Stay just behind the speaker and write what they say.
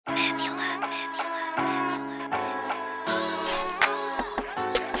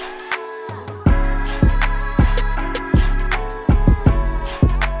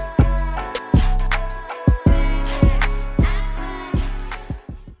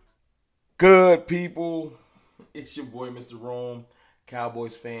Good people, it's your boy Mr. Rome,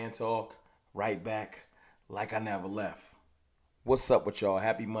 Cowboys fan talk, right back like I never left. What's up with y'all?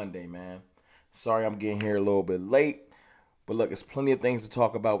 Happy Monday, man. Sorry I'm getting here a little bit late, but look, there's plenty of things to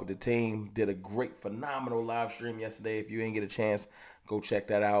talk about with the team. Did a great, phenomenal live stream yesterday. If you didn't get a chance, go check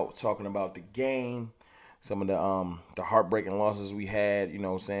that out. Talking about the game, some of the heartbreaking losses we had,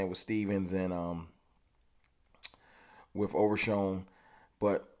 with Stevens and with Overshown.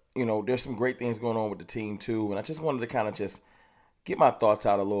 But there's some great things going on with the team too, and I just wanted to kind of just get my thoughts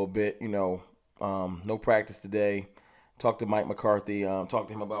out a little bit. No practice today. Talked to Mike McCarthy. Talked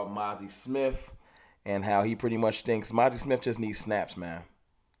to him about Mazi Smith and how he pretty much thinks Mazi Smith just needs snaps, man.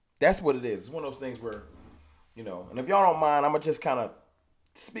 That's what it is. It's one of those things where, and if y'all don't mind, I'm gonna just kind of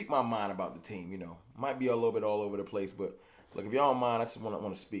speak my mind about the team. Might be a little bit all over the place, but look, if y'all don't mind, I just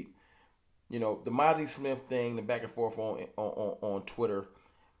want to speak. The Mazi Smith thing, the back and forth on Twitter.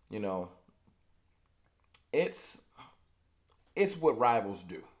 It's what rivals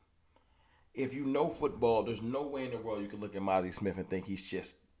do. If you know football, there's no way in the world you can look at Mazi Smith and think he's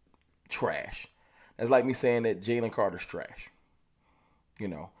just trash. That's like me saying that Jalen Carter's trash.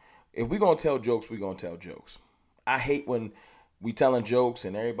 If we're going to tell jokes, we're going to tell jokes. I hate when we telling jokes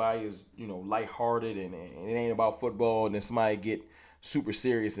and everybody is, lighthearted and it ain't about football and then somebody get super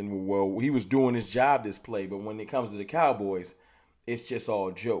serious and, well, he was doing his job this play. But when it comes to the Cowboys, it's just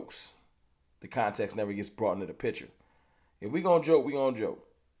all jokes. The context never gets brought into the picture. If we're going to joke, we're going to joke.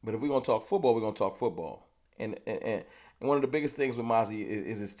 But if we're going to talk football, we're going to talk football. And one of the biggest things with Mazi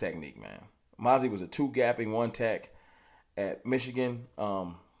is his technique, man. Mazi was a two-gapping, one-tech at Michigan. A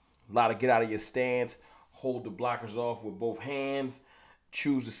lot of get out of your stance, hold the blockers off with both hands,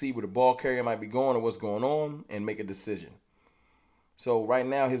 choose to see where the ball carrier might be going or what's going on, and make a decision. So right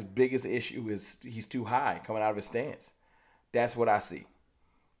now his biggest issue is he's too high coming out of his stance. That's what I see.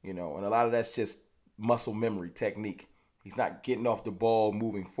 And a lot of that's just muscle memory, technique. He's not getting off the ball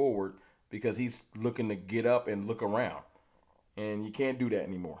moving forward because he's looking to get up and look around. And you can't do that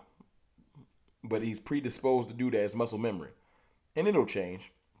anymore. But he's predisposed to do that as muscle memory. And it'll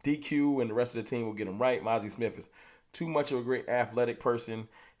change. DQ and the rest of the team will get him right. Mazi Smith is too much of a great athletic person.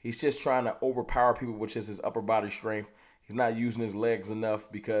 He's just trying to overpower people with just his upper body strength. He's not using his legs enough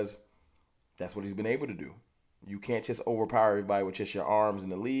because that's what he's been able to do. You can't just overpower everybody with just your arms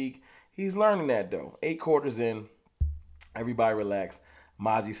in the league. He's learning that, though. 8 quarters in, everybody relax.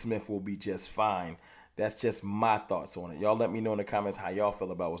 Mazi Smith will be just fine. That's just my thoughts on it. Y'all let me know in the comments how y'all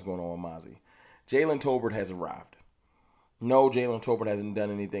feel about what's going on with Mazi. Jalen Tolbert has arrived. No, Jalen Tolbert hasn't done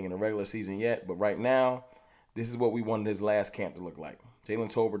anything in the regular season yet, but right now, this is what we wanted his last camp to look like.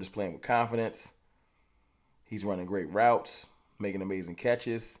 Jalen Tolbert is playing with confidence. He's running great routes, making amazing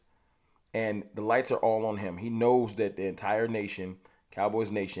catches. And the lights are all on him. He knows that the entire nation,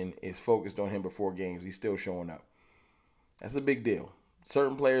 Cowboys Nation, is focused on him before games. He's still showing up. That's a big deal.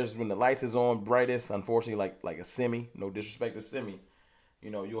 Certain players, when the lights is on brightest, unfortunately, like a Semi, no disrespect to Semi,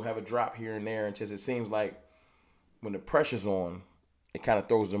 you'll have a drop here and there. And just it seems like when the pressure's on, it kind of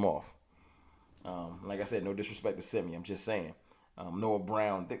throws them off. Like I said, no disrespect to Semi. I'm just saying. Noah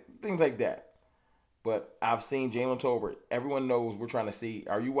Brown, things like that. But I've seen Jalen Tolbert. Everyone knows we're trying to see,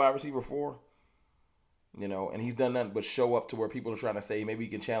 are you wide receiver 4? And he's done nothing but show up to where people are trying to say maybe he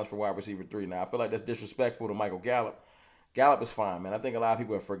can challenge for wide receiver 3. Now, I feel like that's disrespectful to Michael Gallup. Gallup is fine, man. I think a lot of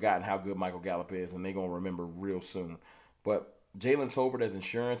people have forgotten how good Michael Gallup is, and they're going to remember real soon. But Jalen Tolbert as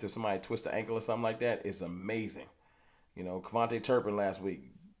insurance, if somebody twists an ankle or something like that, is amazing. Kevontae Turpin last week,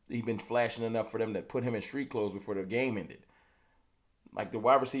 he's been flashing enough for them to put him in street clothes before the game ended. Like the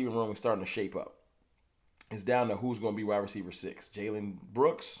wide receiver room is starting to shape up. It's down to who's going to be wide receiver 6, Jalen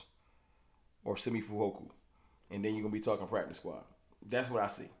Brooks or Simi Fuhoku. And then you're going to be talking practice squad. That's what I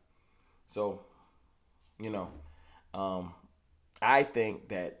see. So, I think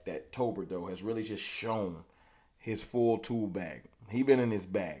that Tolbert, though, has really just shown his full tool bag. He been in his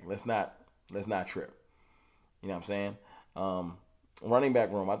bag. Let's not trip. You know what I'm saying? Running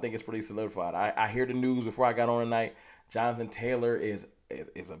back room, I think it's pretty solidified. I hear the news before I got on tonight. Jonathan Taylor is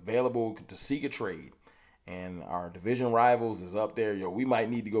available to seek a trade. And our division rivals is up there. We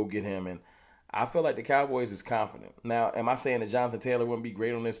might need to go get him. And I feel like the Cowboys is confident. Now, am I saying that Jonathan Taylor wouldn't be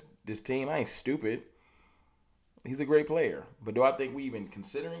great on this team? I ain't stupid. He's a great player. But do I think we even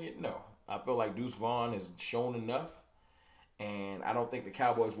considering it? No. I feel like Deuce Vaughn has shown enough. And I don't think the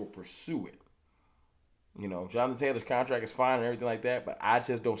Cowboys will pursue it. Jonathan Taylor's contract is fine and everything like that. But I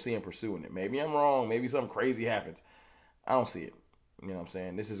just don't see him pursuing it. Maybe I'm wrong. Maybe something crazy happens. I don't see it. You know what I'm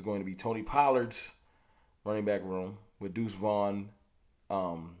saying? This is going to be Tony Pollard's running back room with Deuce Vaughn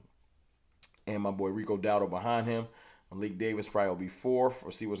and my boy Rico Dowdle behind him. Malik Davis probably will be fourth.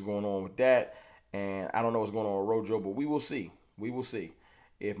 We'll see what's going on with that. And I don't know what's going on with Rojo, but we will see. We will see.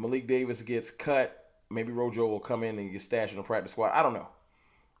 If Malik Davis gets cut, maybe Rojo will come in and get stashed in the practice squad. I don't know.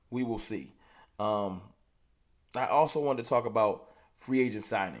 We will see. I also wanted to talk about free agent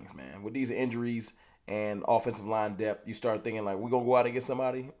signings, man. With these injuries and offensive line depth, you start thinking like, we're going to go out and get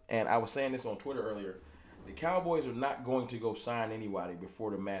somebody. And I was saying this on Twitter earlier. The Cowboys are not going to go sign anybody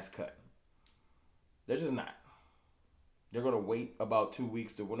before the mass cut. They're just not. They're going to wait about 2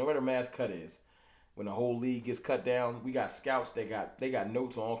 weeks to whenever the mass cut is. When the whole league gets cut down, we got scouts. They got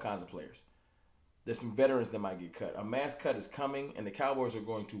notes on all kinds of players. There's some veterans that might get cut. A mass cut is coming, and the Cowboys are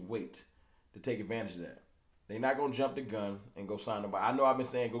going to wait to take advantage of that. They're not going to jump the gun and go sign nobody. I know I've been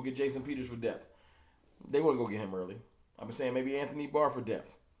saying go get Jason Peters for depth. They wouldn't go get him early. I've been saying maybe Anthony Barr for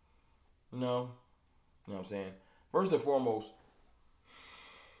depth. No. You know what I'm saying? First and foremost,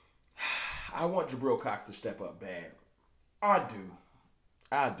 I want Jabril Cox to step up bad. I do.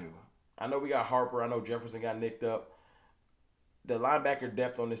 I know we got Harper. I know Jefferson got nicked up. The linebacker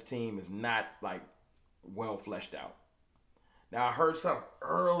depth on this team is not, like, well fleshed out. Now, I heard something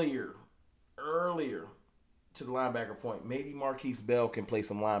earlier to the linebacker point. Maybe Marquise Bell can play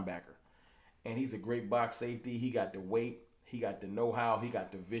some linebacker. And he's a great box safety. He got the weight. He got the know-how. He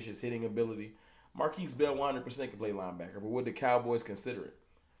got the vicious hitting ability. Marquise Bell 100% can play linebacker. But would the Cowboys consider it?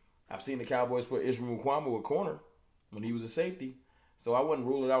 I've seen the Cowboys put Israel Mukuamu at corner when he was a safety. So I wouldn't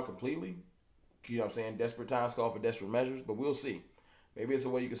rule it out completely. You know what I'm saying? Desperate times call for desperate measures. But we'll see. Maybe it's a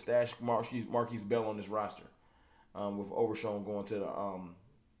way you can stash Marquise Bell on this roster with Overshown going to the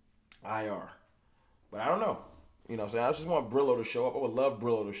IR. But I don't know. You know what I'm saying? I just want Brillo to show up. I would love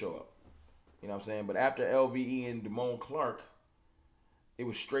Brillo to show up. You know what I'm saying? But after LVE and Damone Clark, it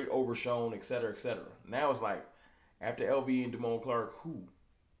was straight Overshown, et cetera, et cetera. Now it's like, after LVE and Damone Clark, who?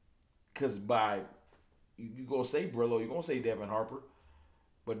 Because you're going to say Brillo, you're going to say Devin Harper.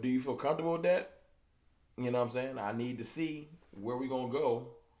 But do you feel comfortable with that? You know what I'm saying? I need to see where we're going to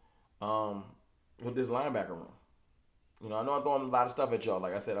go with this linebacker room. You know, I know I'm throwing a lot of stuff at y'all.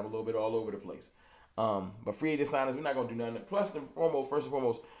 Like I said, I'm a little bit all over the place. But free agent signings, we're not going to do nothing. Plus, first and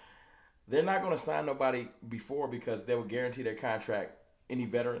foremost, they're not going to sign nobody before because they will guarantee their contract, any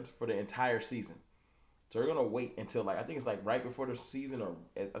veterans, for the entire season. So they're going to wait until, like, I think it's like right before the season, or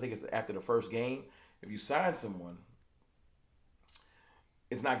I think it's after the first game. If you sign someone,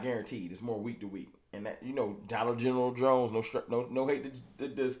 it's not guaranteed. It's more week to week. And that, you know, Dollar General Jones, no hate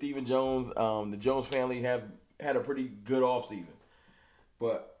to Stephen Jones. The Jones family have had a pretty good offseason.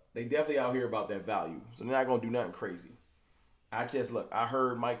 But they definitely out here about that value. So they're not going to do nothing crazy. I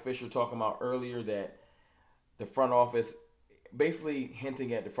heard Mike Fisher talking about earlier that the front office, basically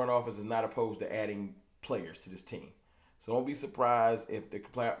hinting at the front office is not opposed to adding players to this team. So don't be surprised if the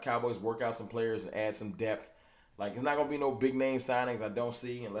Cowboys work out some players and add some depth. Like, it's not going to be no big name signings I don't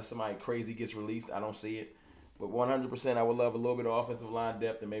see unless somebody crazy gets released. I don't see it. But 100% I would love a little bit of offensive line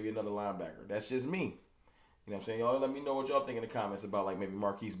depth and maybe another linebacker. That's just me. You know what I'm saying? Y'all let me know what y'all think in the comments about, like, maybe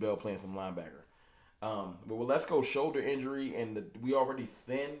Marquise Bell playing some linebacker. But let's go shoulder injury, and we already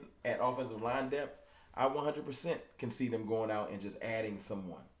thin at offensive line depth. I 100% can see them going out and just adding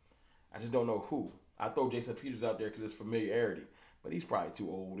someone. I just don't know who. I throw Jason Peters out there because it's familiarity, but he's probably too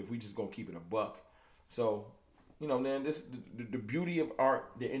old if we just gonna keep it a buck. So, you know, man, the beauty of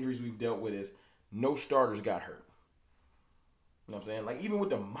the injuries we've dealt with is no starters got hurt. You know what I'm saying? Like, even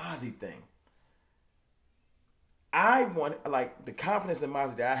with the Mazi thing, I want, like, the confidence in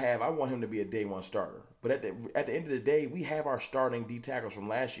Mazi that I have. I want him to be a day one starter. But at the end of the day, we have our starting D tackles from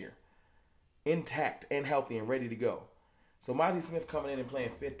last year intact and healthy and ready to go. So Mazi Smith coming in and playing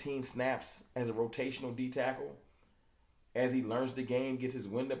 15 snaps as a rotational D tackle, as he learns the game, gets his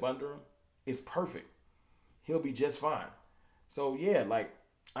wind up under him, is perfect. He'll be just fine. So yeah, like,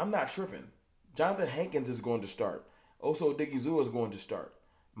 I'm not tripping. Jonathan Hankins is going to start. Oso Odigizua is going to start.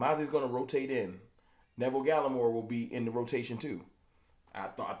 Mazi's going to rotate in. Neville Gallimore will be in the rotation too. I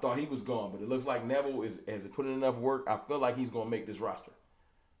thought he was gone, but it looks like Neville has put in enough work. I feel like he's going to make this roster.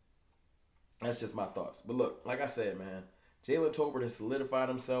 That's just my thoughts. But look, like I said, man, Jalen Tolbert has solidified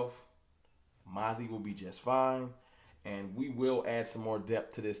himself. Mazi will be just fine. And we will add some more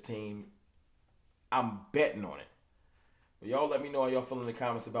depth to this team. I'm betting on it. But y'all let me know how y'all feel in the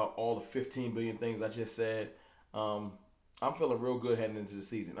comments about all the 15 billion things I just said. I'm feeling real good heading into the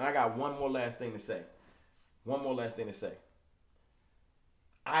season. And I got one more last thing to say.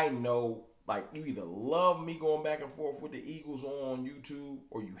 I know, like, you either love me going back and forth with the Eagles on YouTube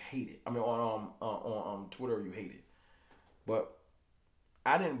or you hate it. I mean, on Twitter, or you hate it. But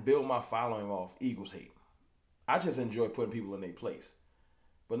I didn't build my following off Eagles hate. I just enjoy putting people in their place.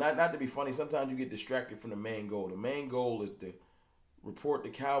 But not to be funny, sometimes you get distracted from the main goal. The main goal is to report the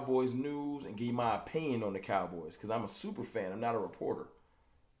Cowboys news and give you my opinion on the Cowboys. Because I'm a super fan. I'm not a reporter.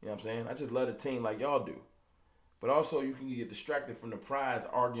 You know what I'm saying? I just love the team like y'all do. But also you can get distracted from the prize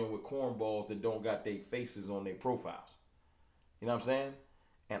arguing with cornballs that don't got their faces on their profiles. You know what I'm saying?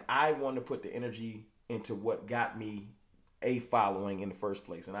 And I want to put the energy into what got me a following in the first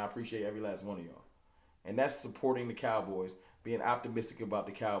place. And I appreciate every last one of y'all. And that's supporting the Cowboys, being optimistic about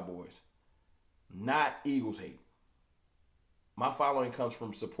the Cowboys, not Eagles hate. My following comes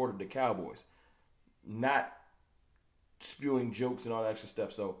from support of the Cowboys, not spewing jokes and all that extra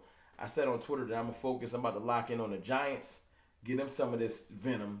stuff. So I said on Twitter that I'm going to focus. I'm about to lock in on the Giants, get them some of this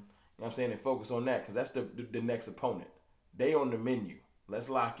venom, you know what I'm saying, and focus on that because that's the next opponent. They on the menu. Let's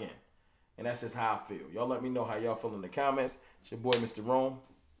lock in. And that's just how I feel. Y'all let me know how y'all feel in the comments. It's your boy, Mr. Rome.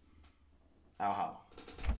 I'll holla.